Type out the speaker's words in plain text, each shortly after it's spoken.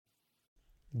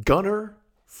Gunnar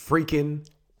freaking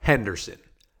Henderson.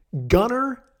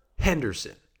 Gunnar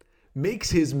Henderson makes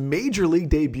his major league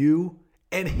debut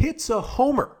and hits a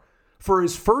homer for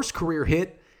his first career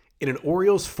hit in an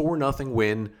Orioles 4-0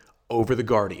 win over the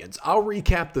Guardians. I'll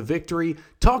recap the victory,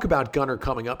 talk about Gunnar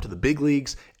coming up to the big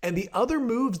leagues, and the other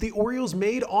moves the Orioles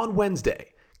made on Wednesday,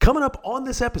 coming up on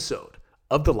this episode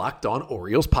of the Locked On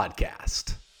Orioles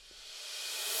podcast.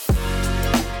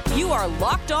 You are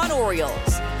Locked On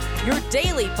Orioles, your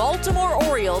daily Baltimore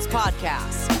Orioles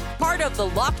podcast. Part of the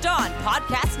Locked On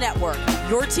Podcast Network,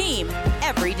 your team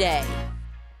every day.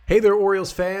 Hey there,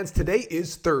 Orioles fans. Today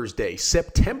is Thursday,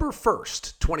 September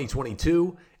 1st,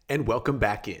 2022, and welcome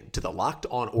back in to the Locked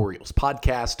On Orioles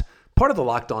podcast, part of the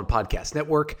Locked On Podcast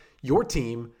Network, your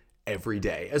team every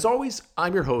day. As always,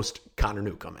 I'm your host, Connor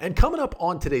Newcomb. And coming up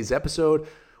on today's episode,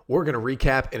 we're going to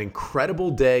recap an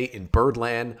incredible day in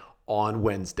Birdland on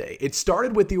Wednesday. It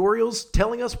started with the Orioles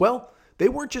telling us, well, they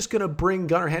weren't just going to bring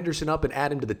Gunnar Henderson up and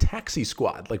add him to the taxi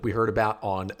squad like we heard about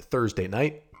on Thursday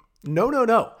night.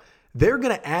 No. They're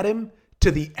going to add him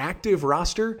to the active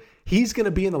roster. He's going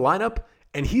to be in the lineup,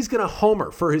 and he's going to homer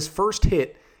for his first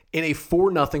hit in a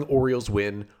 4-0 Orioles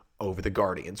win over the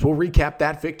Guardians. We'll recap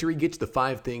that victory, get to the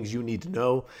 5 things you need to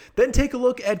know, then take a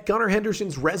look at Gunnar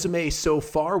Henderson's resume so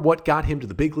far, what got him to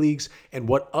the big leagues, and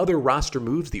what other roster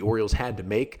moves the Orioles had to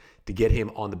make to get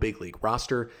him on the big league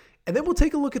roster. And then we'll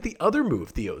take a look at the other move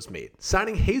Theo's made,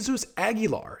 signing Jesus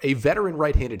Aguilar, a veteran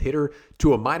right-handed hitter,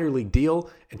 to a minor league deal,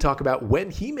 and talk about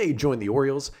when he may join the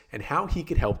Orioles and how he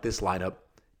could help this lineup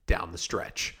down the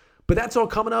stretch. But that's all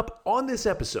coming up on this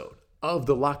episode of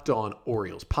the Locked On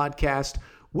Orioles podcast,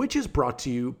 which is brought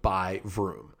to you by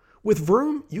Vroom. With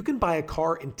Vroom, you can buy a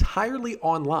car entirely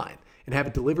online and have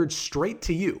it delivered straight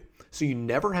to you, so you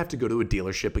never have to go to a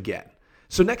dealership again.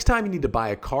 So next time you need to buy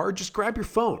a car, just grab your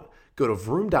phone, go to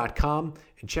vroom.com,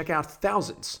 and check out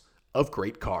thousands of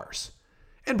great cars.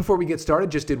 And before we get started,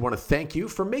 just did want to thank you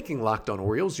for making Locked On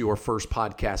Orioles your first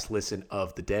podcast listen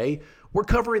of the day. We're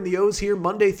covering the O's here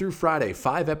Monday through Friday,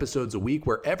 5 episodes a week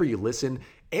wherever you listen,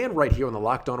 and right here on the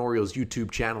Locked On Orioles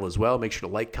YouTube channel as well. Make sure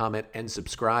to like, comment, and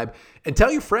subscribe. And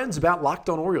tell your friends about Locked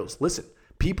On Orioles. Listen,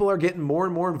 people are getting more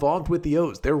and more involved with the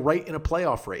O's. They're right in a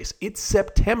playoff race. It's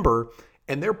September,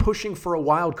 and they're pushing for a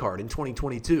wild card in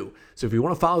 2022. So if you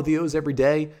want to follow the O's every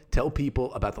day, tell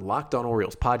people about the Locked On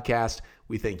Orioles podcast.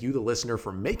 We thank you, the listener,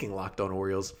 for making Locked On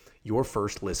Orioles your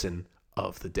first listen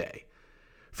of the day.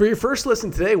 For your first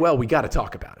listen today, well, we got to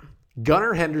talk about him.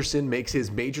 Gunnar Henderson makes his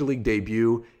major league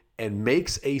debut and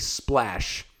makes a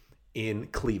splash in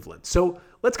Cleveland. So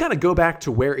let's kind of go back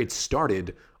to where it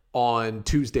started on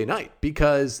Tuesday night,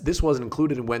 because this wasn't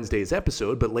included in Wednesday's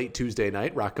episode, but late Tuesday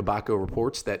night, Roch Kubatko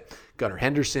reports that Gunnar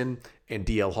Henderson and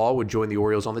DL Hall would join the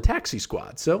Orioles on the taxi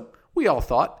squad. So we all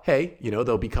thought, hey,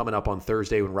 they'll be coming up on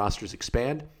Thursday when rosters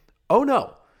expand. Oh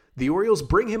no, the Orioles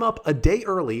bring him up a day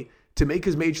early to make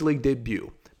his major league debut.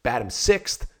 Bat him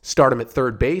 6th, start him at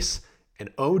third base, and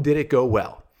oh, did it go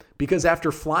well. Because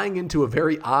after flying into a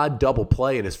very odd double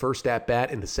play in his first at-bat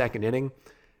in the second inning,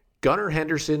 Gunnar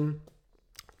Henderson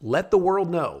let the world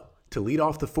know to lead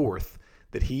off the 4th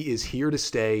that he is here to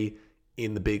stay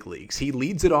in the big leagues. He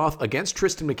leads it off against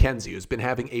Triston McKenzie, who's been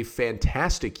having a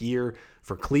fantastic year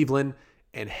for Cleveland,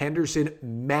 and Henderson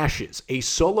mashes a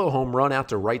solo home run out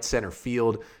to right center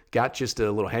field, got just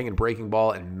a little hanging breaking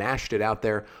ball and mashed it out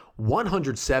there.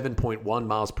 107.1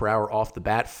 miles per hour off the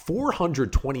bat,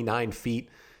 429 feet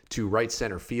to right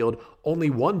center field. Only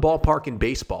one ballpark in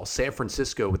baseball, San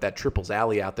Francisco, with that triples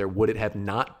alley out there, would it have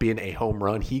not been a home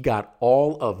run. He got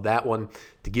all of that one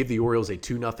to give the Orioles a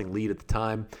 2-0 lead at the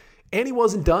time. And he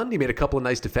wasn't done. He made a couple of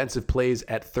nice defensive plays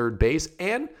at third base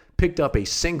and picked up a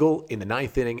single in the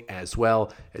 9th inning as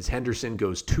well, as Henderson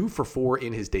goes 2 for 4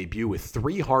 in his debut with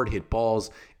 3 hard hit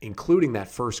balls, including that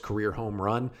first career home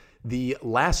run. The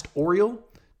last Oriole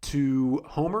to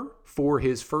homer for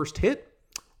his first hit,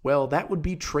 well, that would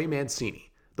be Trey Mancini.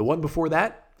 The one before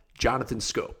that, Jonathan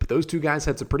Schoop. Those two guys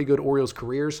had some pretty good Orioles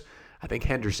careers. I think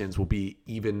Henderson's will be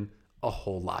even a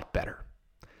whole lot better.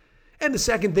 And the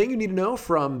second thing you need to know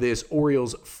from this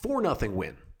Orioles 4-0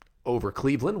 win over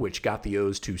Cleveland, which got the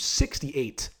O's to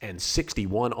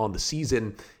 68-61 on the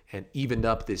season and evened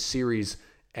up this series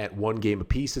at 1 game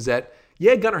apiece, is that,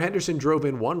 yeah, Gunnar Henderson drove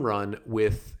in 1 run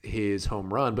with his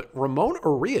home run, but Ramon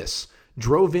Urias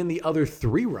drove in the other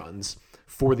 3 runs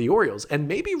for the Orioles. And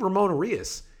maybe Ramon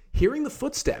Urias hearing the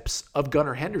footsteps of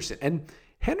Gunnar Henderson. And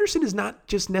Henderson is not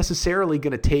just necessarily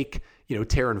going to take,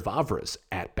 Terrin Vavra's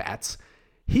at-bats.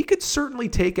 He could certainly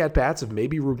take at-bats of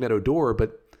maybe Rougned Odor,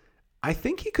 but I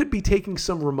think he could be taking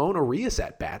some Ramon Urias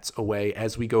at-bats away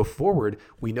as we go forward.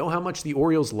 We know how much the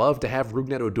Orioles love to have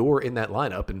Rougned Odor in that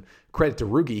lineup, and credit to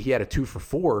Rugi, he had a 2 for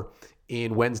 4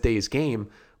 in Wednesday's game.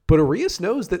 But Urias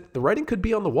knows that the writing could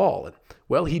be on the wall. And,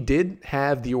 well, he did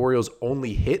have the Orioles'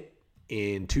 only hit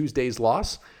in Tuesday's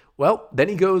loss. Well, then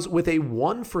he goes with a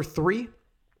 1 for 3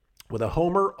 with a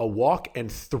homer, a walk,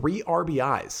 and 3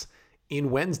 RBIs in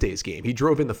Wednesday's game. He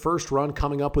drove in the first run,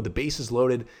 coming up with the bases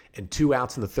loaded and 2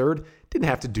 outs in the third. Didn't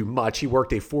have to do much. He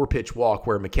worked a 4-pitch walk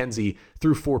where McKenzie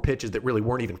threw 4 pitches that really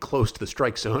weren't even close to the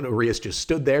strike zone. Urias just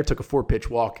stood there, took a 4-pitch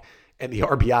walk, and the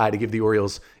RBI to give the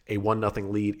Orioles a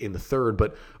 1-0 lead in the third.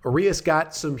 But Urias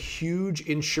got some huge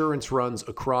insurance runs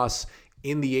across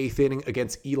in the 8th inning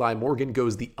against Eli Morgan.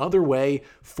 Goes the other way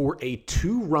for a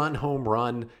 2-run home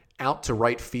run out to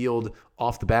right field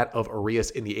off the bat of Urias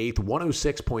in the 8th.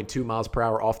 106.2 miles per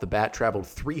hour off the bat, traveled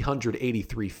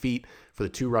 383 feet for the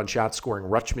 2-run shot, scoring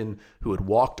Rutschman, who had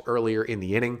walked earlier in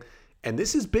the inning. And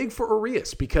this is big for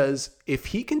Urias because if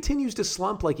he continues to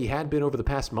slump like he had been over the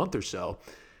past month or so,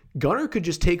 Gunnar could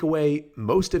just take away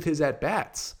most of his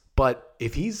at-bats. But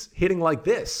if he's hitting like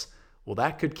this, well,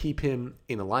 that could keep him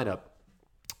in the lineup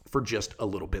for just a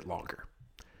little bit longer.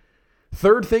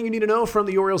 Third thing you need to know from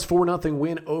the Orioles' 4-0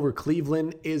 win over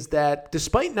Cleveland is that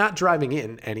despite not driving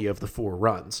in any of the 4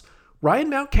 runs,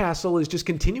 Ryan Mountcastle is just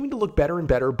continuing to look better and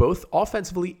better, both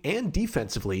offensively and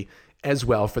defensively as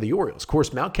well for the Orioles. Of course,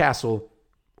 Mountcastle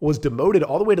was demoted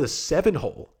all the way to the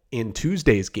 7-hole in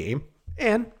Tuesday's game,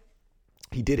 and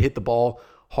he did hit the ball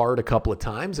hard a couple of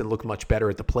times and looked much better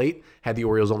at the plate, had the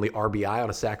Orioles' only RBI on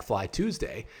a sac fly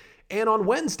Tuesday. And on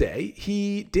Wednesday,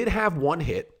 he did have 1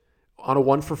 hit on a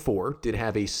 1 for 4, did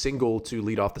have a single to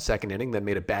lead off the second inning, then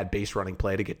made a bad base running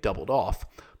play to get doubled off.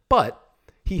 But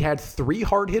he had 3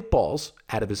 hard hit balls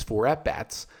out of his 4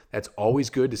 at-bats. That's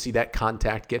always good to see that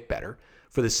contact get better.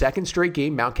 For the second straight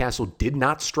game, Mountcastle did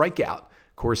not strike out.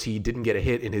 Of course, he didn't get a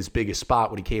hit in his biggest spot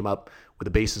when he came up with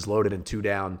the bases loaded and 2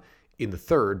 down in the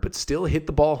third, but still hit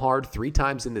the ball hard 3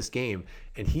 times in this game.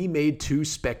 And he made 2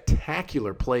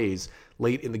 spectacular plays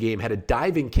late in the game. Had a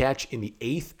diving catch in the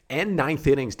 8th and 9th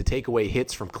innings to take away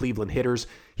hits from Cleveland hitters.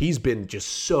 He's been just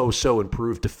so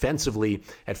improved defensively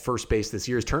at first base this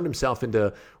year. He's turned himself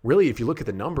into, really, if you look at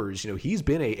the numbers, he's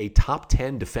been a top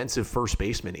 10 defensive first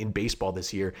baseman in baseball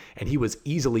this year, and he was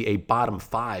easily a bottom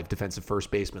 5 defensive first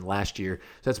baseman last year.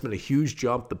 So that's been a huge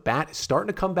jump. The bat is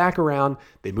starting to come back around.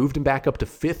 They moved him back up to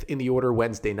 5th in the order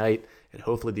Wednesday night, and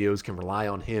hopefully the O's can rely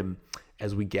on him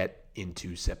as we get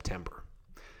into September.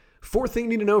 Fourth thing you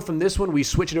need to know from this one, we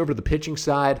switch it over to the pitching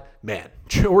side. Man,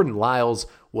 Jordan Lyles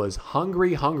was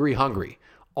hungry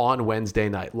on Wednesday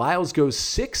night. Lyles goes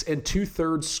 6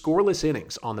 2/3 scoreless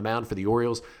innings on the mound for the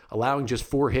Orioles, allowing just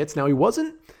 4 hits. Now, he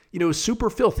wasn't, super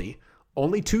filthy.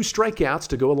 Only 2 strikeouts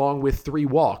to go along with 3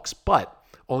 walks, but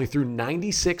only threw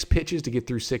 96 pitches to get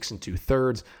through 6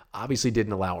 2/3. Obviously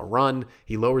didn't allow a run.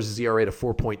 He lowers his ERA to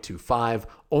 4.25.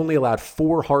 Only allowed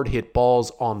 4 hard hit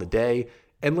balls on the day.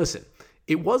 And listen,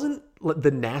 it wasn't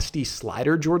the nasty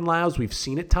slider Jordan Lyles we've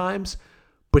seen at times,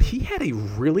 but he had a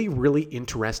really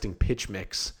interesting pitch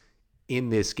mix in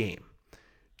this game.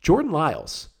 Jordan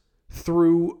Lyles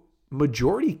threw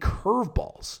majority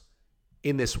curveballs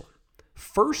in this one.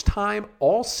 First time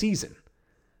all season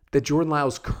that Jordan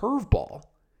Lyles' curveball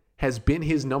has been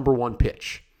his number 1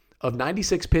 pitch. Of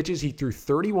 96 pitches, he threw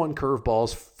 31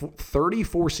 curveballs, 30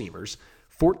 four-seamers,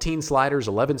 14 sliders,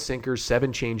 11 sinkers,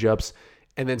 7 changeups.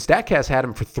 And then StatCast had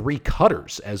him for 3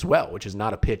 cutters as well, which is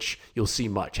not a pitch you'll see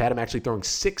much. Had him actually throwing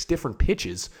 6 different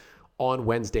pitches on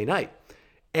Wednesday night.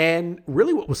 And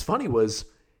really what was funny was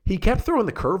he kept throwing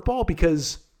the curveball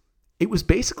because it was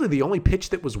basically the only pitch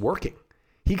that was working.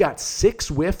 He got 6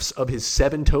 whiffs of his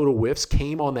 7 total whiffs,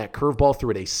 came on that curveball,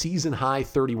 threw it a season-high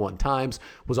 31 times,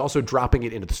 was also dropping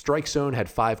it into the strike zone, had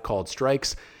 5 called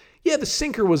strikes. Yeah, the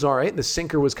sinker was all right, and the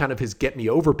sinker was kind of his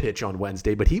get-me-over pitch on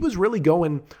Wednesday, but he was really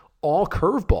going all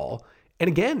curveball. And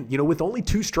again, with only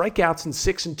 2 strikeouts and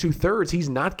 6 2/3, he's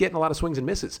not getting a lot of swings and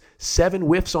misses. 7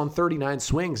 whiffs on 39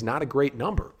 swings, not a great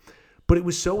number. But it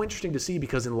was so interesting to see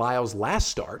because in Lyles' last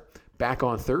start, back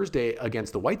on Thursday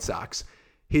against the White Sox,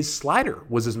 his slider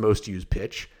was his most used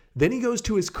pitch. Then he goes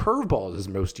to his curveball as his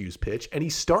most used pitch, and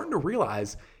he's starting to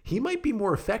realize he might be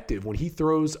more effective when he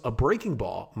throws a breaking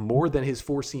ball more than his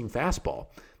 4-seam fastball.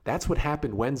 That's what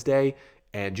happened Wednesday.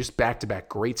 And just back-to-back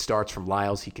great starts from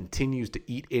Lyles. He continues to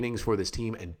eat innings for this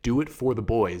team and do it for the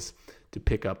boys to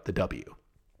pick up the W.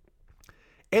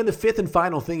 And the 5th and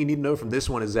final thing you need to know from this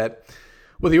one is that,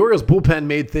 well, the Orioles bullpen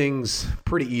made things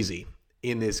pretty easy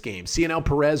in this game. Cionel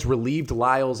Perez relieved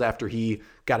Lyles after he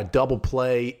got a double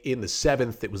play in the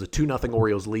 7th. It was a 2-0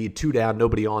 Orioles lead, 2 down,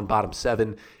 nobody on, bottom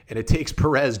 7. And it takes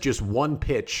Perez just one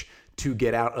pitch to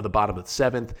get out of the bottom of the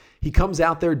 7th. He comes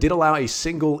out there, did allow a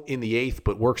single in the 8th,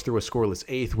 but works through a scoreless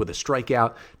 8th with a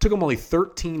strikeout. Took him only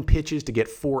 13 pitches to get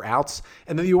 4 outs.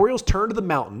 And then the Orioles turned to the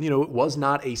mountain. It was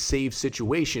not a save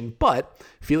situation, but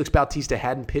Felix Bautista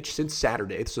hadn't pitched since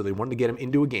Saturday, so they wanted to get him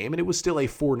into a game, and it was still a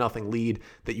 4-0 lead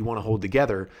that you want to hold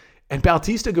together. And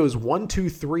Bautista goes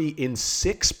 1-2-3 in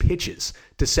 6 pitches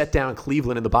to set down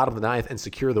Cleveland in the bottom of the 9th and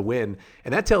secure the win.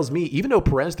 And that tells me, even though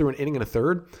Perez threw an inning and a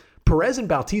third, Perez and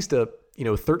Bautista,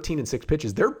 13 and 6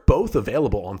 pitches, they're both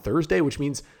available on Thursday, which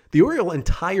means the Oriole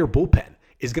entire bullpen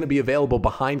is going to be available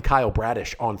behind Kyle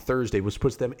Bradish on Thursday, which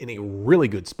puts them in a really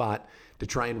good spot to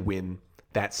try and win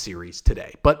that series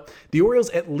today. But the Orioles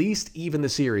at least even the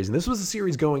series. And this was a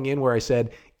series going in where I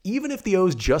said, even if the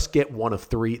O's just get 1 of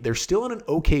 3, they're still in an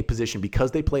okay position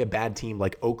because they play a bad team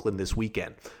like Oakland this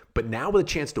weekend. But now with a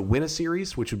chance to win a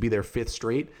series, which would be their 5th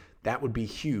straight, that would be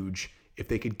huge if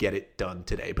they could get it done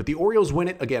today. But the Orioles win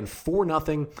it, again,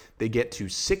 4-0. They get to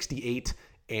 68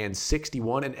 and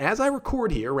 61. And as I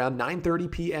record here, around 9:30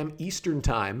 p.m. Eastern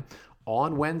time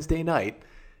on Wednesday night,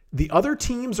 the other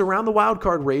teams around the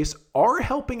wildcard race are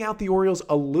helping out the Orioles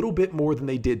a little bit more than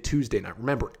they did Tuesday night.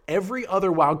 Remember, every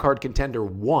other wildcard contender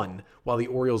won while the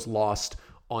Orioles lost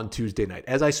on Tuesday night.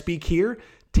 As I speak here,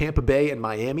 Tampa Bay and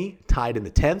Miami tied in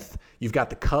the 10th. You've got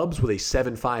the Cubs with a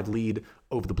 7-5 lead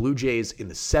over the Blue Jays in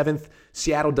the 7th.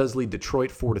 Seattle does lead Detroit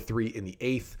 4-3 in the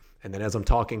 8th. And then as I'm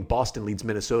talking, Boston leads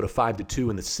Minnesota 5-2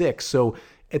 in the 6th. So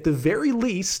at the very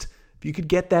least, if you could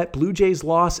get that Blue Jays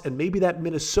loss and maybe that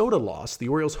Minnesota loss, the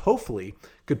Orioles hopefully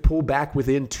could pull back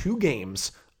within 2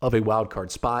 games of a wild card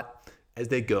spot as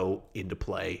they go into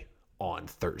play on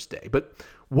Thursday. But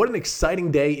what an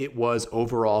exciting day it was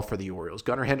overall for the Orioles.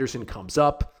 Gunnar Henderson comes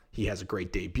up. He has a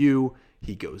great debut.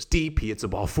 He goes deep. He hits a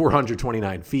ball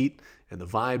 429 feet. And the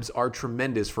vibes are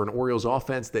tremendous for an Orioles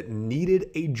offense that needed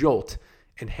a jolt,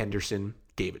 and Henderson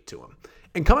gave it to him.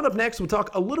 And coming up next, we'll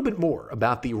talk a little bit more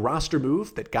about the roster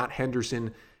move that got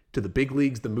Henderson to the big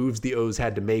leagues, the moves the O's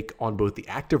had to make on both the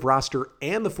active roster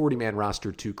and the 40-man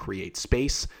roster to create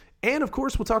space. And of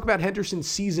course, we'll talk about Henderson's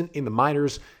season in the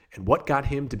minors and what got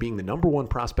him to being the number 1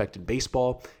 prospect in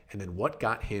baseball, and then what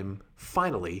got him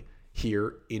finally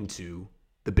here into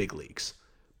the big leagues.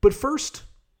 But first,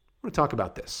 I want to talk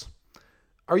about this.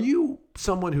 Are you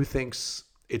someone who thinks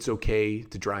it's okay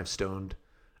to drive stoned?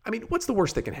 I mean, what's the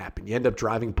worst that can happen? You end up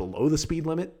driving below the speed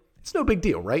limit? It's no big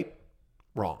deal, right?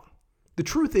 Wrong. The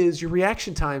truth is your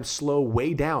reaction times slow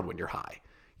way down when you're high.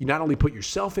 You not only put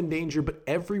yourself in danger, but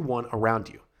everyone around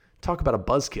you. Talk about a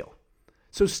buzzkill.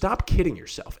 So stop kidding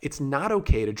yourself. It's not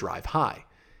okay to drive high.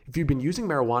 If you've been using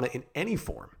marijuana in any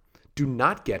form, do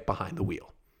not get behind the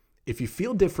wheel. If you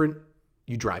feel different,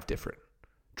 you drive different.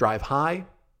 Drive high,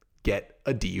 get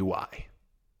a DUI.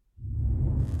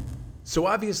 So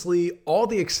obviously, all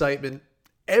the excitement,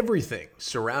 everything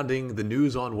surrounding the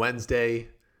news on Wednesday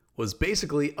was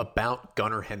basically about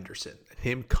Gunnar Henderson and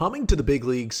him coming to the big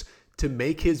leagues to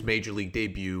make his major league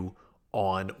debut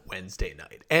on Wednesday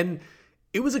night. And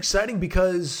it was exciting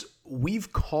because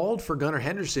we've called for Gunnar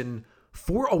Henderson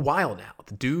for a while now.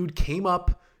 The dude came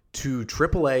up to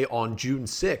AAA on June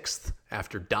 6th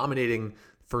after dominating the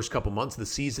first couple months of the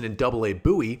season in AA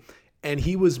Bowie, and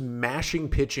he was mashing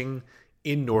pitching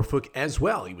in Norfolk as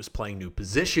well. He was playing new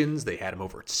positions. They had him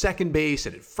over at second base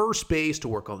and at first base to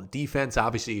work on the defense.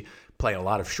 Obviously, play a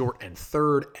lot of short and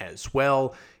third as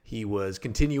well. He was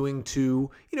continuing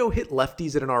to, hit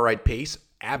lefties at an all right pace,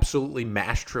 absolutely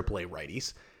mash AAA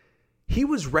righties. He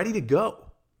was ready to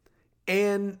go.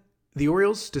 And the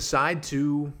Orioles decide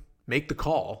to make the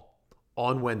call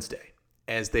on Wednesday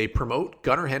as they promote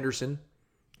Gunnar Henderson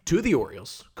to the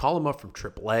Orioles, call him up from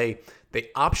AAA. They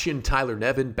option Tyler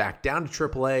Nevin back down to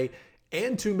AAA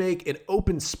and to make an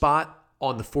open spot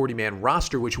on the 40-man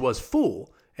roster, which was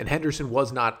full, and Henderson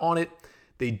was not on it.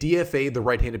 They DFA'd the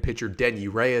right-handed pitcher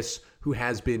Denyi Reyes, who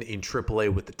has been in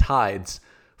AAA with the Tides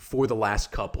for the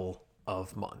last couple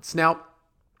of months. Now,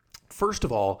 first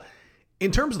of all,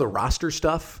 in terms of the roster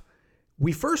stuff,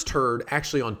 we first heard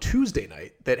actually on Tuesday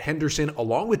night that Henderson,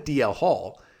 along with DL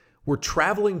Hall, were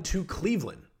traveling to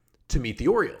Cleveland to meet the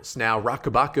Orioles. Now, Roch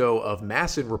Kubatko of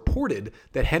MASN reported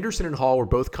that Henderson and Hall were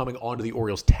both coming onto the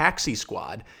Orioles taxi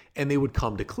squad, and they would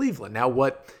come to Cleveland. Now,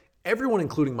 what everyone,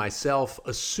 including myself,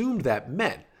 assumed that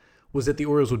meant was that the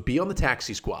Orioles would be on the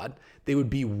taxi squad, they would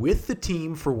be with the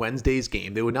team for Wednesday's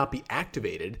game, they would not be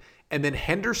activated, and then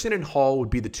Henderson and Hall would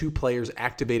be the 2 players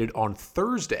activated on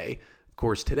Thursday, of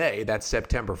course today, that's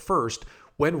September 1st,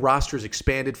 when rosters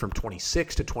expanded from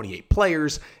 26 to 28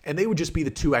 players, and they would just be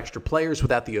the 2 extra players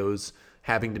without the O's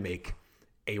having to make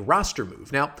a roster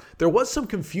move. Now, there was some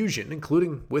confusion,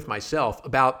 including with myself,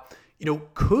 about,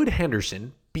 could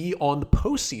Henderson be on the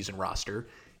postseason roster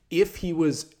if he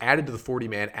was added to the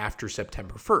 40-man after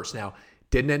September 1st? Now,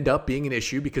 didn't end up being an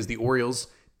issue because the Orioles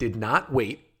did not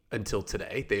wait until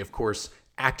today. They, of course,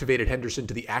 activated Henderson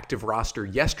to the active roster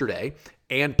yesterday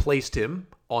and placed him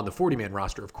on the 40-man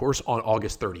roster, of course, on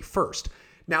August 31st.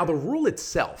 Now, the rule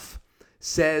itself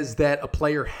says that a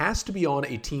player has to be on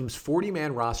a team's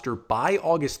 40-man roster by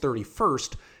August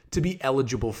 31st to be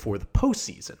eligible for the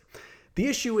postseason. The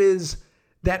issue is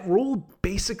that rule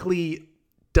basically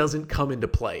doesn't come into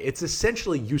play. It's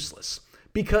essentially useless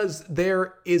because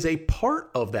there is a part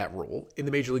of that rule in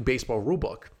the Major League Baseball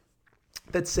rulebook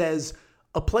that says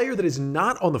a player that is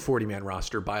not on the 40-man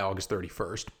roster by August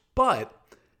 31st, but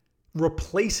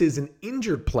replaces an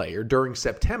injured player during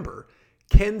September,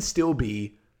 can still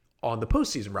be on the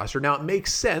postseason roster. Now, it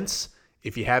makes sense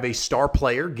if you have a star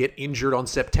player get injured on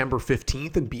September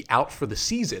 15th and be out for the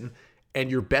season,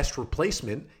 and your best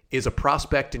replacement is a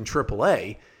prospect in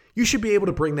AAA, you should be able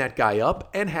to bring that guy up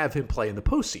and have him play in the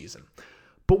postseason.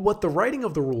 But what the writing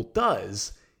of the rule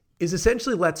does is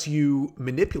essentially lets you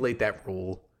manipulate that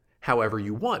rule however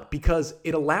you want, because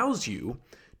it allows you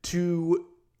to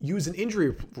use an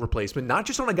injury replacement, not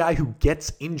just on a guy who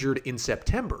gets injured in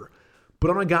September, but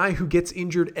on a guy who gets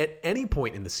injured at any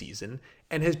point in the season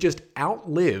and has just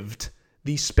outlived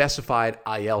the specified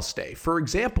IL stay. For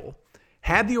example,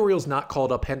 had the Orioles not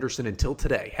called up Henderson until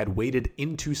today, had waited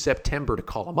into September to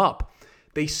call him up,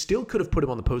 they still could have put him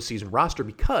on the postseason roster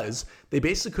because they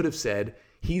basically could have said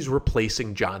he's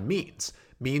replacing John Means.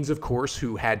 Means, of course,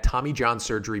 who had Tommy John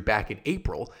surgery back in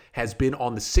April, has been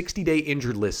on the 60-day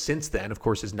injured list since then, of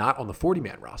course, is not on the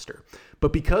 40-man roster.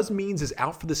 But because Means is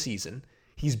out for the season,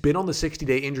 he's been on the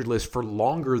 60-day injured list for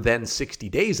longer than 60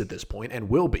 days at this point and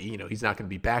will be. He's not going to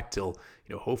be back till,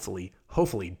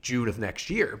 hopefully June of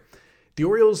next year. The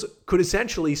Orioles could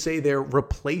essentially say they're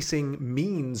replacing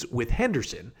Means with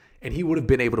Henderson, and he would have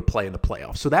been able to play in the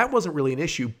playoffs. So that wasn't really an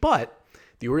issue, but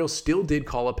the Orioles still did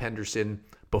call up Henderson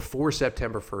before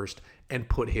September 1st and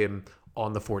put him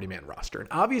on the 40-man roster. And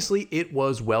obviously, it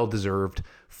was well-deserved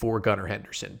for Gunnar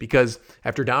Henderson because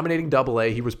after dominating AA,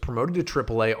 he was promoted to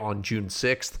AAA on June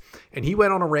 6th, and he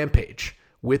went on a rampage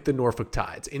with the Norfolk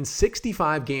Tides. In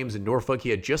 65 games in Norfolk, he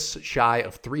had just shy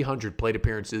of 300 plate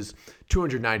appearances,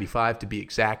 295 to be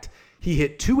exact. He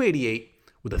hit .288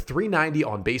 with a .390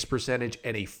 on-base percentage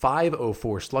and a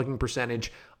 .504 slugging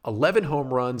percentage, 11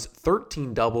 home runs,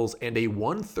 13 doubles, and a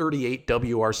 138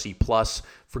 WRC plus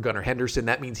for Gunnar Henderson.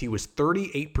 That means he was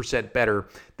 38% better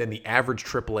than the average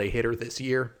AAA hitter this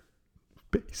year.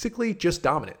 Basically, just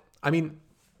dominant. I mean,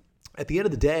 at the end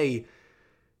of the day,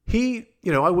 he,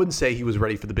 I wouldn't say he was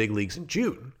ready for the big leagues in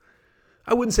June.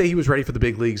 I wouldn't say he was ready for the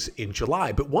big leagues in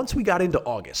July, but once we got into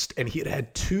August and he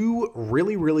had 2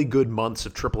 really, really good months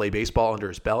of AAA baseball under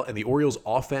his belt and the Orioles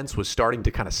offense was starting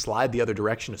to kind of slide the other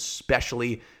direction,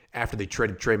 especially after they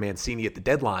traded Trey Mancini at the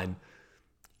deadline,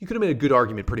 you could have made a good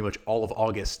argument pretty much all of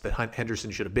August that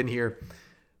Henderson should have been here.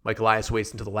 Mike Elias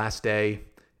waits until the last day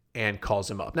and calls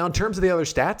him up. Now, in terms of the other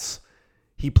stats,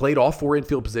 he played all 4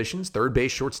 infield positions, third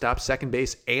base, shortstop, second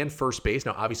base, and first base.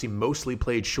 Now, obviously, mostly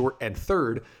played short and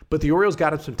third, but the Orioles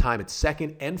got him some time at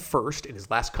second and first in his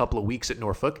last couple of weeks at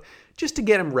Norfolk just to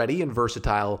get him ready and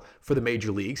versatile for the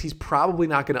major leagues. He's probably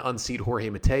not going to unseat Jorge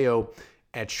Mateo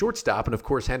at shortstop, and of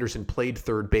course, Henderson played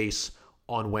third base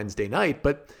on Wednesday night,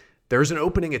 but there's an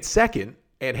opening at second,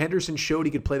 and Henderson showed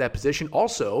he could play that position.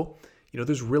 Also,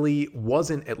 there's really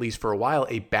wasn't, at least for a while,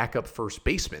 a backup first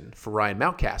baseman for Ryan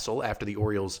Mountcastle after the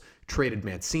Orioles traded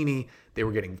Mancini. They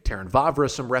were getting Terrin Vavra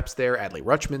some reps there, Adley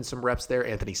Rutschman some reps there,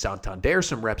 Anthony Santander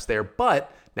some reps there,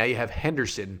 but now you have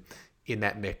Henderson in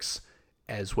that mix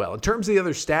as well. In terms of the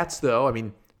other stats, though,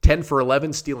 10 for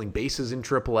 11 stealing bases in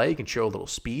AAA. You can show a little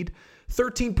speed.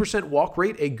 13% walk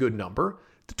rate, a good number.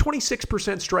 The 26%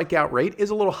 strikeout rate is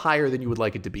a little higher than you would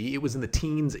like it to be. It was in the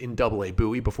teens in AA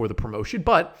Bowie before the promotion,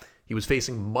 but he was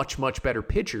facing much, much better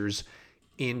pitchers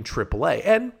in AAA.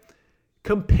 And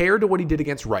compared to what he did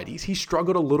against righties, he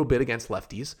struggled a little bit against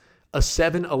lefties. A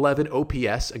 711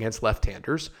 OPS against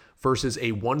left-handers versus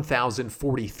a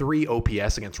 1,043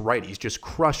 OPS against righties, just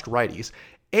crushed righties.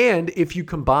 And if you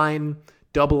combine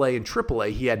AA and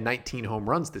AAA, he had 19 home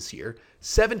runs this year.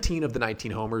 17 of the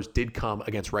 19 homers did come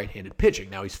against right-handed pitching.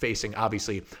 Now he's facing,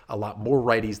 obviously, a lot more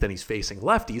righties than he's facing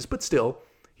lefties, but still,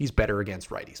 he's better against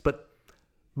righties. But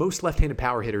most left-handed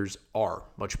power hitters are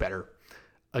much better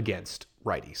against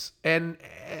righties. And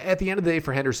at the end of the day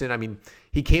for Henderson,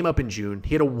 He came up in June.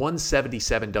 He had a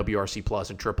 177 WRC plus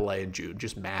in AAA in June,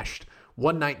 just mashed.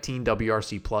 119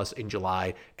 WRC plus in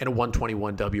July and a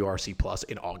 121 WRC plus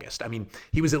in August. I mean,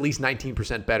 he was at least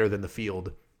 19% better than the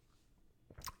field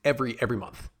every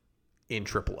month in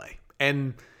AAA.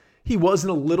 And he was in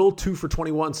a little 2 for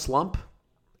 21 slump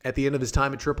at the end of his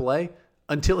time at AAA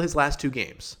until his last two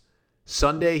games.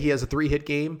 Sunday, he has a 3-hit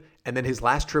game, and then his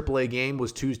last AAA game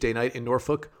was Tuesday night in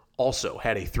Norfolk, also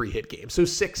had a 3-hit game. So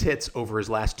 6 hits over his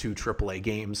last 2 AAA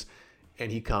games,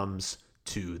 and he comes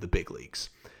to the big leagues.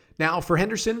 Now, for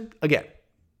Henderson, again,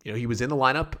 he was in the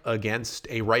lineup against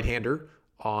a right-hander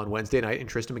on Wednesday night in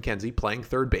Tristan McKenzie playing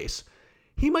third base.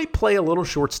 He might play a little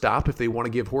shortstop if they want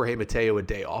to give Jorge Mateo a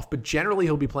day off, but generally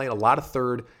he'll be playing a lot of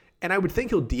third, and I would think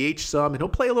he'll DH some, and he'll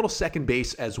play a little second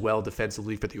base as well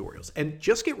defensively for the Orioles. And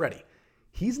just get ready.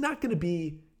 He's not going to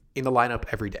be in the lineup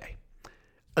every day,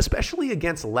 especially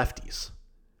against lefties.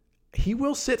 He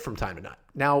will sit from time to time.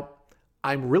 Now,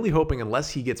 I'm really hoping,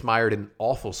 unless he gets mired in an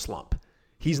awful slump,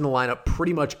 he's in the lineup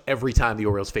pretty much every time the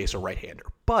Orioles face a right-hander.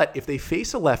 But if they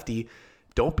face a lefty,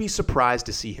 don't be surprised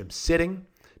to see him sitting.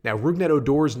 Now, Rougned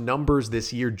Odor's numbers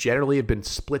this year generally have been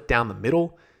split down the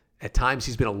middle. At times,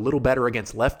 he's been a little better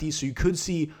against lefties. So you could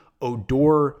see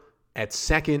Odor at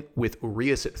second with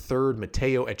Urias at third,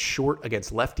 Mateo at short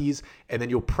against lefties. And then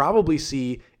you'll probably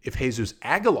see if Jesus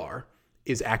Aguilar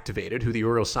is activated, who the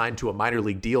Orioles signed to a minor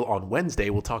league deal on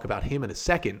Wednesday. We'll talk about him in a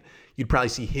second. You'd probably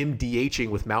see him DHing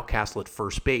with Mountcastle at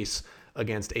first base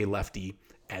against a lefty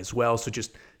as well. So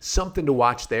just something to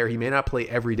watch there. He may not play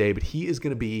every day, but he is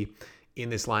going to be in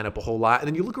this lineup a whole lot. And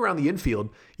then you look around the infield,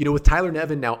 with Tyler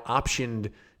Nevin now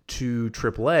optioned to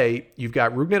AAA, you've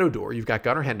got Rougned Odor, you've got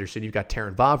Gunnar Henderson, you've got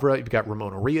Terrin Vavra, you've got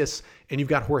Ramon Urias, and you've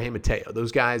got Jorge Mateo.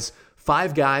 Those guys,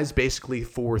 5 guys basically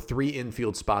for 3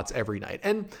 infield spots every night.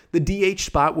 And the DH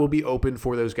spot will be open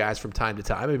for those guys from time to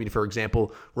time. I mean, for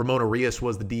example, Ramon Urias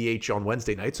was the DH on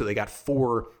Wednesday night, so they got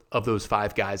 4 of those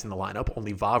 5 guys in the lineup.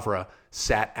 Only Vavra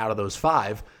sat out of those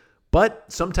 5. But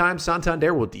sometimes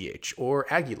Santander will DH or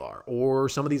Aguilar or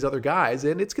some of these other guys,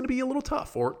 and it's going to be a little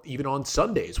tough. Or even on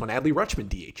Sundays when Adley Rutschman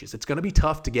DHs, it's going to be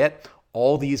tough to get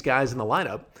all these guys in the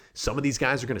lineup. Some of these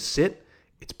guys are going to sit.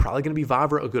 It's probably going to be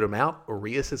Vavra a good amount.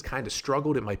 Urias has kind of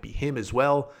struggled. It might be him as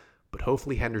well. But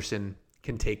hopefully Henderson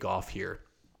can take off here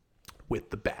with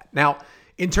the bat. Now,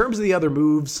 in terms of the other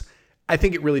moves, I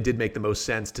think it really did make the most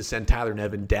sense to send Tyler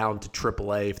Nevin down to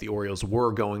AAA if the Orioles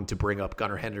were going to bring up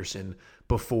Gunnar Henderson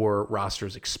before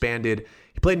rosters expanded.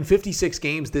 He played in 56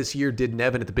 games this year, did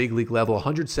Nevin at the big league level,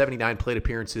 179 plate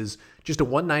appearances, just a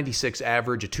 196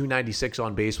 average, a 296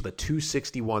 on base with a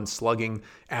 261 slugging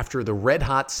after the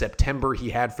red-hot September he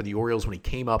had for the Orioles when he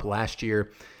came up last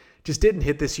year. Just didn't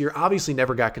hit this year. Obviously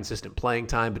never got consistent playing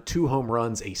time, but 2 home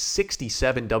runs, a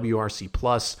 67 WRC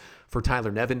plus for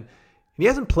Tyler Nevin. And he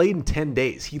hasn't played in 10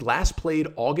 days. He last played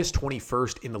August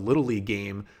 21st in the Little League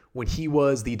game when he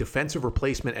was the defensive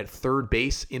replacement at third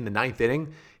base in the 9th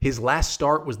inning. His last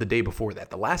start was the day before that.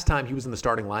 The last time he was in the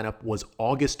starting lineup was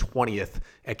August 20th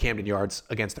at Camden Yards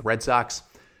against the Red Sox.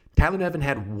 Tyler Nevin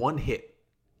had 1 hit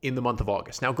in the month of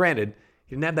August. Now, granted,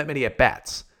 he didn't have that many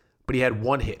at-bats, but he had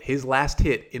 1 hit. His last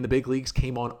hit in the big leagues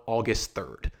came on August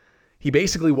 3rd. He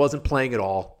basically wasn't playing at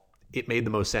all. It made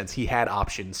the most sense. He had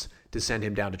options to send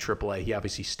him down to AAA. He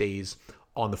obviously stays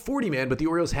on the 40-man, but the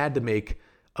Orioles had to make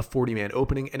a 40-man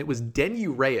opening, and it was Denyi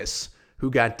Reyes who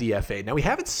got DFA'd. Now, we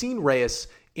haven't seen Reyes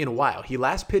in a while. He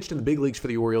last pitched in the big leagues for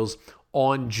the Orioles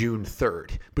on June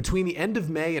 3rd. Between the end of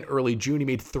May and early June, he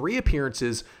made 3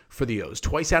 appearances for the O's.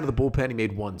 Twice out of the bullpen, he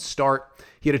made 1 start.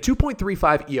 He had a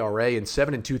 2.35 ERA in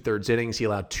 7 2/3 innings. He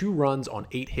allowed 2 runs on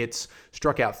 8 hits,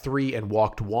 struck out 3, and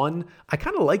walked 1. I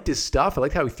kind of liked his stuff. I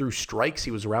liked how he threw strikes.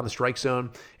 He was around the strike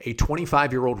zone. A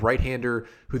 25-year-old right-hander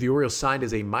who the Orioles signed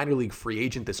as a minor league free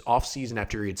agent this offseason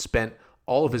after he had spent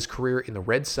all of his career in the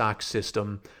Red Sox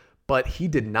system. But he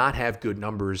did not have good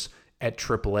numbers at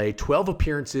AAA. 12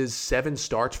 appearances, 7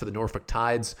 starts for the Norfolk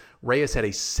Tides. Reyes had a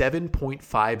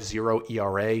 7.50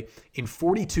 ERA. In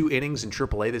 42 innings in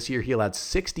AAA this year, he allowed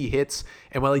 60 hits.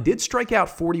 And while he did strike out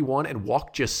 41 and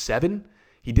walk just 7,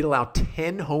 he did allow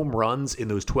 10 home runs in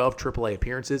those 12 AAA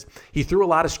appearances. He threw a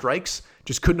lot of strikes,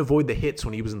 just couldn't avoid the hits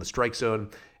when he was in the strike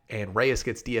zone. And Reyes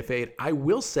gets DFA'd. I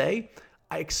will say,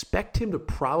 I expect him to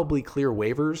probably clear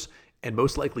waivers and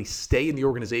most likely stay in the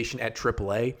organization at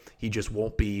AAA. He just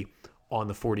won't be on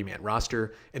the 40-man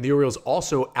roster. And the Orioles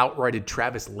also outrighted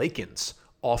Travis Lakins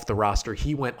off the roster.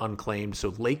 He went unclaimed.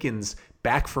 So Lakins,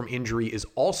 back from injury, is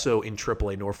also in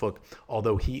AAA Norfolk,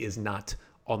 although he is not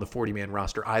on the 40-man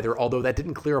roster either, although that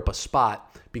didn't clear up a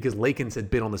spot because Lakins had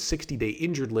been on the 60-day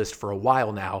injured list for a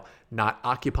while now, not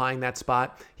occupying that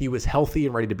spot. He was healthy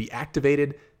and ready to be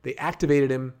activated. They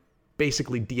activated him,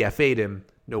 basically DFA'd him.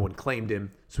 No one claimed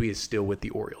him, so he is still with the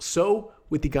Orioles. So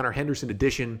with the Gunnar Henderson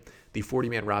addition, the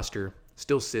 40-man roster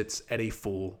still sits at a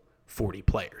full 40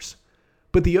 players.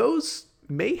 But the O's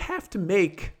may have to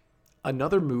make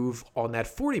another move on that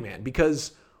 40-man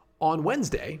because on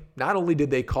Wednesday, not only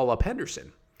did they call up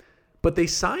Henderson, but they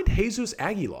signed Jesus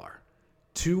Aguilar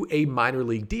to a minor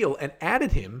league deal and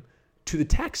added him to the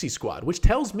taxi squad, which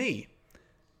tells me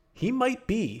he might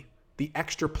be the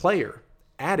extra player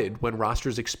added when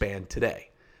rosters expand today.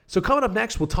 So coming up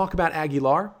next, we'll talk about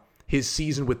Aguilar, his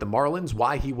season with the Marlins,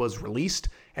 why he was released,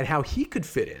 and how he could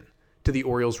fit in to the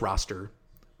Orioles roster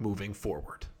moving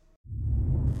forward.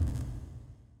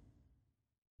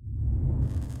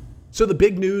 So the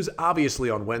big news, obviously,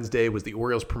 on Wednesday was the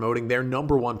Orioles promoting their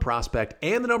number one prospect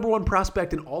and the number one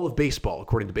prospect in all of baseball,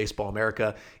 according to Baseball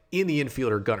America, in the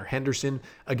infielder Gunnar Henderson.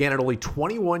 Again, at only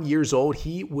 21 years old,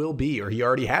 he will be, or he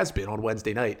already has been on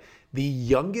Wednesday night, the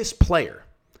youngest player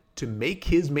to make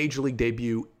his major league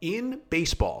debut in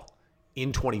baseball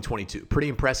in 2022. Pretty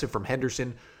impressive from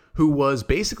Henderson, who was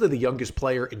basically the youngest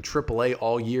player in AAA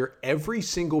all year. Every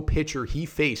single pitcher he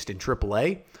faced in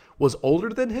AAA was older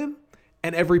than him,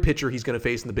 and every pitcher he's going to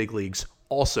face in the big leagues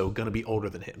also going to be older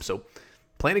than him. So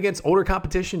playing against older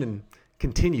competition and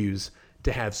continues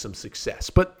to have some success.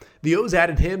 But the O's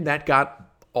added him. That got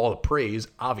all the praise,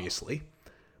 obviously.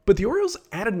 But the Orioles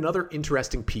added another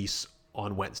interesting piece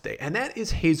on Wednesday, and that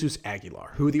is Jesus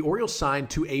Aguilar, who the Orioles signed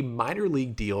to a minor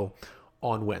league deal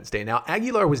on Wednesday. Now,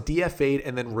 Aguilar was DFA'd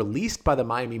and then released by the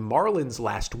Miami Marlins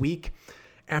last week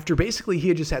after basically he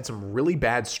had just had some really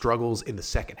bad struggles in the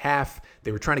second half.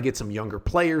 They were trying to get some younger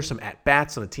players, some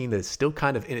at-bats on a team that is still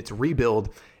kind of in its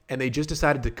rebuild, and they just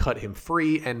decided to cut him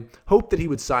free and hope that he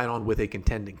would sign on with a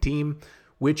contending team,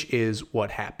 which is what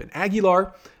happened.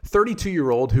 Aguilar,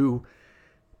 32-year-old, who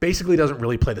basically doesn't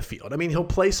really play the field. I mean, he'll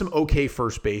play some okay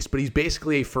first base, but he's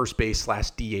basically a first base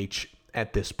 / DH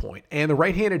at this point. And the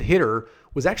right-handed hitter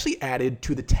was actually added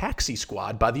to the taxi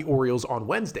squad by the Orioles on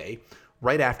Wednesday,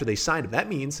 right after they signed him. That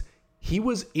means he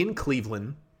was in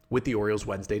Cleveland with the Orioles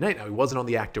Wednesday night. Now, he wasn't on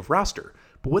the active roster,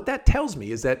 but what that tells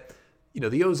me is that,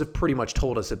 the O's have pretty much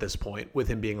told us at this point, with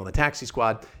him being on the taxi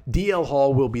squad, DL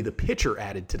Hall will be the pitcher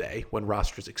added today when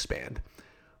rosters expand.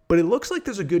 But it looks like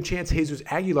there's a good chance Jesus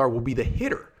Aguilar will be the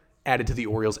hitter added to the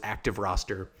Orioles active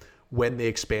roster when they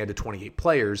expand to 28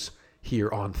 players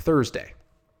here on Thursday.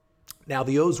 Now,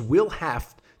 the O's will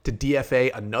have to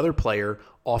DFA another player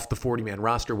off the 40-man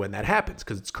roster when that happens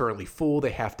because it's currently full.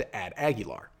 They have to add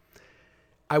Aguilar.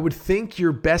 I would think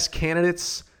your best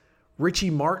candidates, Richie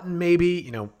Martin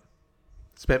maybe,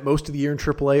 spent most of the year in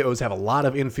AAA. O's have a lot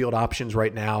of infield options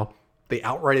right now. They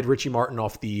outrighted Richie Martin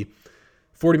off the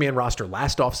 40-man roster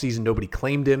last offseason. Nobody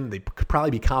claimed him. They could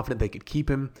probably be confident they could keep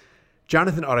him.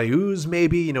 Jonathan Arauz,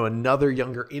 maybe, another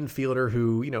younger infielder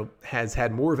who, has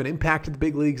had more of an impact in the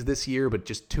big leagues this year, but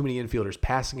just too many infielders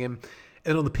passing him.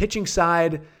 And on the pitching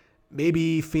side,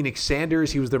 maybe Phoenix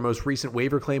Sanders, he was their most recent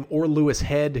waiver claim, or Lewis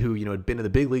Head, who, had been in the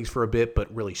big leagues for a bit,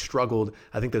 but really struggled.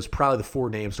 I think those are probably the four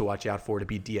names to watch out for to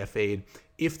be DFA'd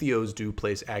if the O's do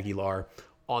place Aguilar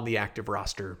on the active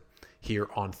roster here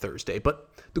on Thursday. But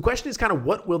the question is kind of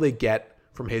what will they get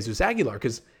from Jesus Aguilar?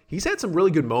 Because he's had some really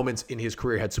good moments in his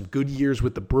career, had some good years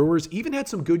with the Brewers, even had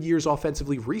some good years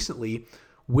offensively recently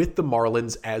with the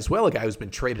Marlins as well. A guy who's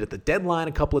been traded at the deadline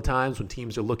a couple of times when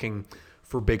teams are looking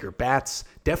for bigger bats.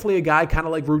 Definitely a guy kind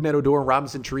of like Rougned Odor and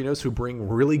Robinson Chirinos who bring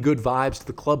really good vibes to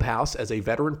the clubhouse as a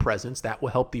veteran presence. That will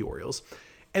help the Orioles.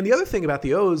 And the other thing about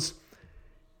the O's,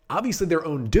 obviously their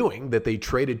own doing, that they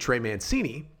traded Trey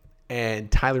Mancini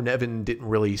and Tyler Nevin didn't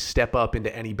really step up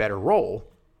into any better role.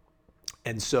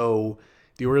 And so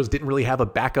the Orioles didn't really have a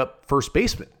backup first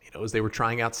baseman, as they were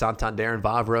trying out Santander and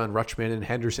Vavra and Rutschman and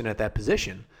Henderson at that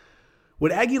position.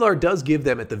 What Aguilar does give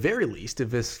them at the very least,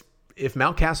 if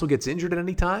Mountcastle gets injured at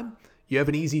any time, you have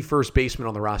an easy first baseman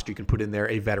on the roster you can put in there,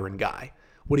 a veteran guy.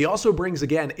 What he also brings,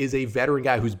 again, is a veteran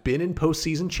guy who's been in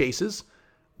postseason chases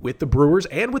with the Brewers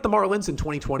and with the Marlins in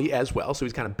 2020 as well. So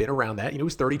he's kind of been around that.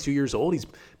 He's 32 years old. He's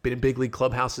been in big league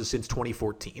clubhouses since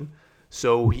 2014.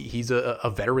 So he's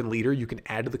a veteran leader you can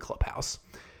add to the clubhouse.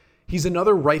 He's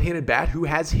another right-handed bat who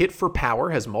has hit for power,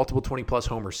 has multiple 20-plus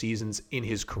homer seasons in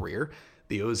his career.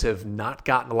 The O's have not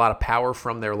gotten a lot of power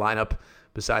from their lineup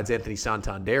besides Anthony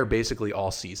Santander basically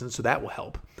all season, so that will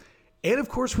help. And, of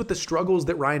course, with the struggles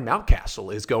that Ryan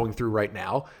Mountcastle is going through right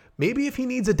now, maybe if he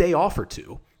needs a day off or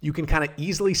two, you can kind of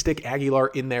easily stick Aguilar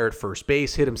in there at first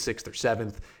base, hit him 6th or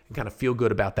 7th, and kind of feel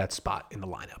good about that spot in the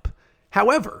lineup.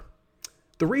 However,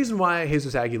 the reason why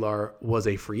Jesus Aguilar was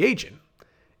a free agent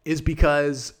is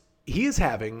because he is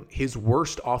having his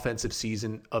worst offensive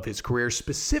season of his career,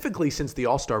 specifically since the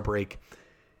All-Star break.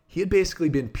 He had basically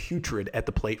been putrid at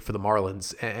the plate for the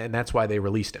Marlins, and that's why they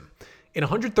released him. In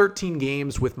 113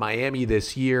 games with Miami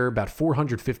this year, about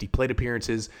 450 plate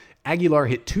appearances, Aguilar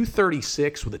hit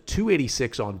 .236 with a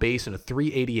 .286 on base and a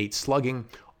 .388 slugging.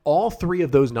 All three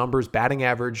of those numbers, batting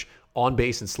average, on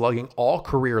base, and slugging, all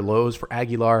career lows for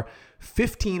Aguilar.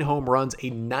 15 home runs, a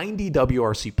 90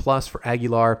 WRC plus for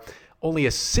Aguilar. Only a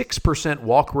 6%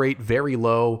 walk rate, very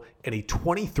low, and a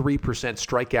 23%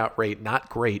 strikeout rate, not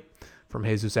great, from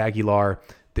Jesus Aguilar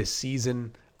this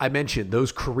season. I mentioned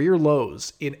those career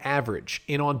lows in average,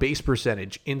 in on-base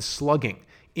percentage, in slugging,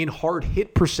 in hard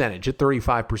hit percentage at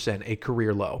 35%, a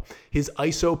career low. His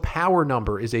ISO power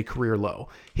number is a career low.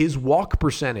 His walk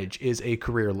percentage is a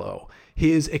career low.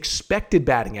 His expected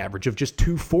batting average of just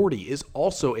 .240 is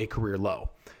also a career low.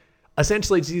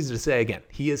 Essentially, it's easy to say, again,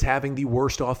 he is having the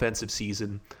worst offensive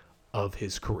season of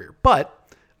his career.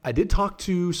 But I did talk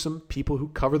to some people who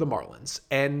cover the Marlins,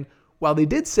 and while they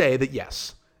did say that,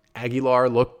 yes, Aguilar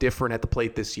looked different at the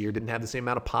plate this year, didn't have the same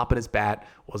amount of pop in his bat,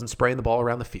 wasn't spraying the ball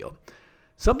around the field.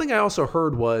 Something I also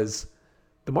heard was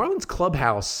the Marlins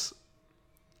clubhouse,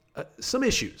 some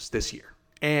issues this year.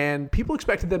 And people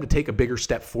expected them to take a bigger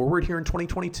step forward here in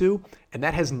 2022, and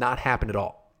that has not happened at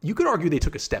all. You could argue they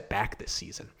took a step back this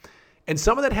season. And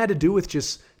some of that had to do with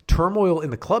just turmoil in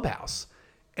the clubhouse.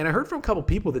 And I heard from a couple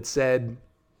people that said,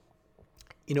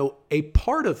 you know, a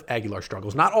part of Aguilar's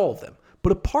struggles, not all of them,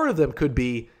 but a part of them could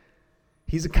be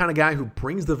he's the kind of guy who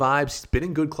brings the vibes. He's been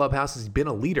in good clubhouses. He's been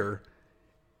a leader.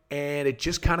 And it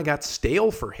just kind of got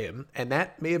stale for him. And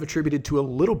that may have attributed to a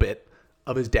little bit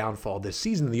of his downfall this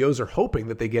season. The O's are hoping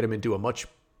that they get him into a much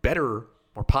better,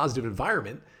 more positive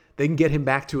environment. They can get him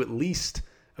back to at least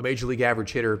a major league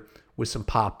average hitter with some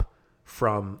pop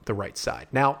from the right side.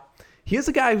 Now, he is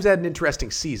a guy who's had an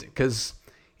interesting season because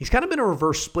he's kind of been a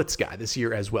reverse splits guy this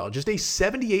year as well. Just a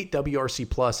 78 WRC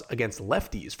plus against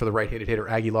lefties for the right-handed hitter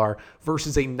Aguilar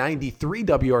versus a 93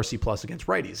 WRC plus against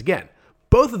righties. Again,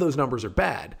 both of those numbers are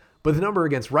bad, but the number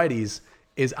against righties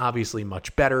is obviously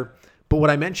much better. But what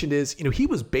I mentioned is, you know, he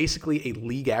was basically a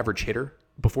league average hitter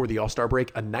before the All-Star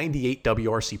break, a 98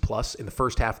 WRC plus in the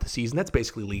first half of the season. That's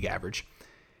basically league average.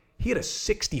 He had a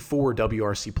 64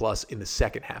 WRC plus in the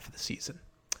second half of the season.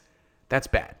 That's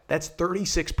bad. That's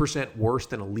 36% worse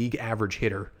than a league average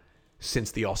hitter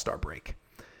since the All-Star break.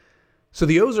 So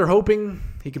the O's are hoping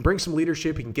he can bring some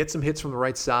leadership. He can get some hits from the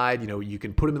right side. You know, you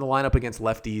can put him in the lineup against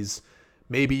lefties.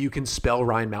 Maybe you can spell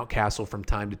Ryan Mountcastle from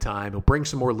time to time. He'll bring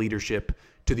some more leadership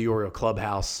to the Oriole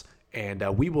clubhouse. And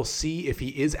we will see if he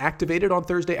is activated on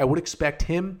Thursday. I would expect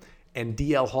him and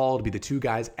DL Hall to be the two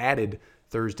guys added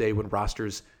Thursday when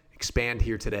rosters expand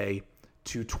here today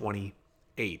to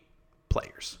 28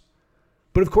 players.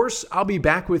 But of course, I'll be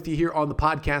back with you here on the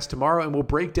podcast tomorrow, and we'll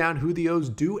break down who the O's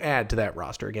do add to that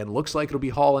roster. Again, looks like it'll be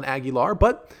Hall and Aguilar,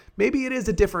 but maybe it is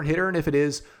a different hitter, and if it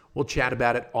is, we'll chat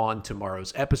about it on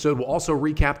tomorrow's episode. We'll also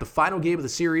recap the final game of the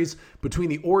series between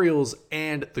the Orioles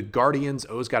and the Guardians.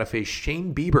 O's got to face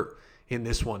Shane Bieber in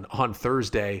this one on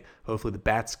Thursday. Hopefully the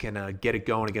Bats can get it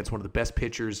going against one of the best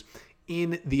pitchers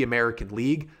in the American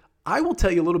League. I will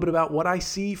tell you a little bit about what I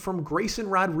see from Grayson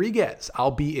Rodriguez.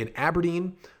 I'll be in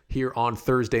Aberdeen here on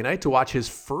Thursday night to watch his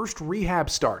first rehab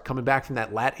start, coming back from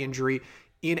that lat injury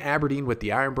in Aberdeen with the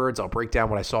Ironbirds. I'll break down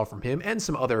what I saw from him and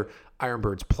some other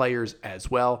Ironbirds players as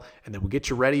well. And then we'll get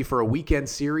you ready for a weekend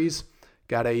series.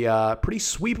 Got a pretty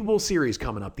sweepable series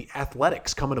coming up. The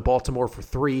Athletics coming to Baltimore for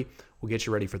 3. We'll get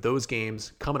you ready for those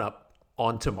games coming up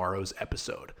on tomorrow's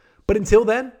episode. But until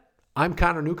then, I'm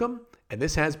Connor Newcomb, and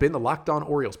this has been the Locked On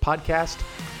Orioles podcast,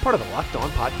 part of the Locked On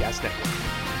Podcast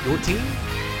Network. Your team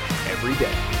every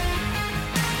day.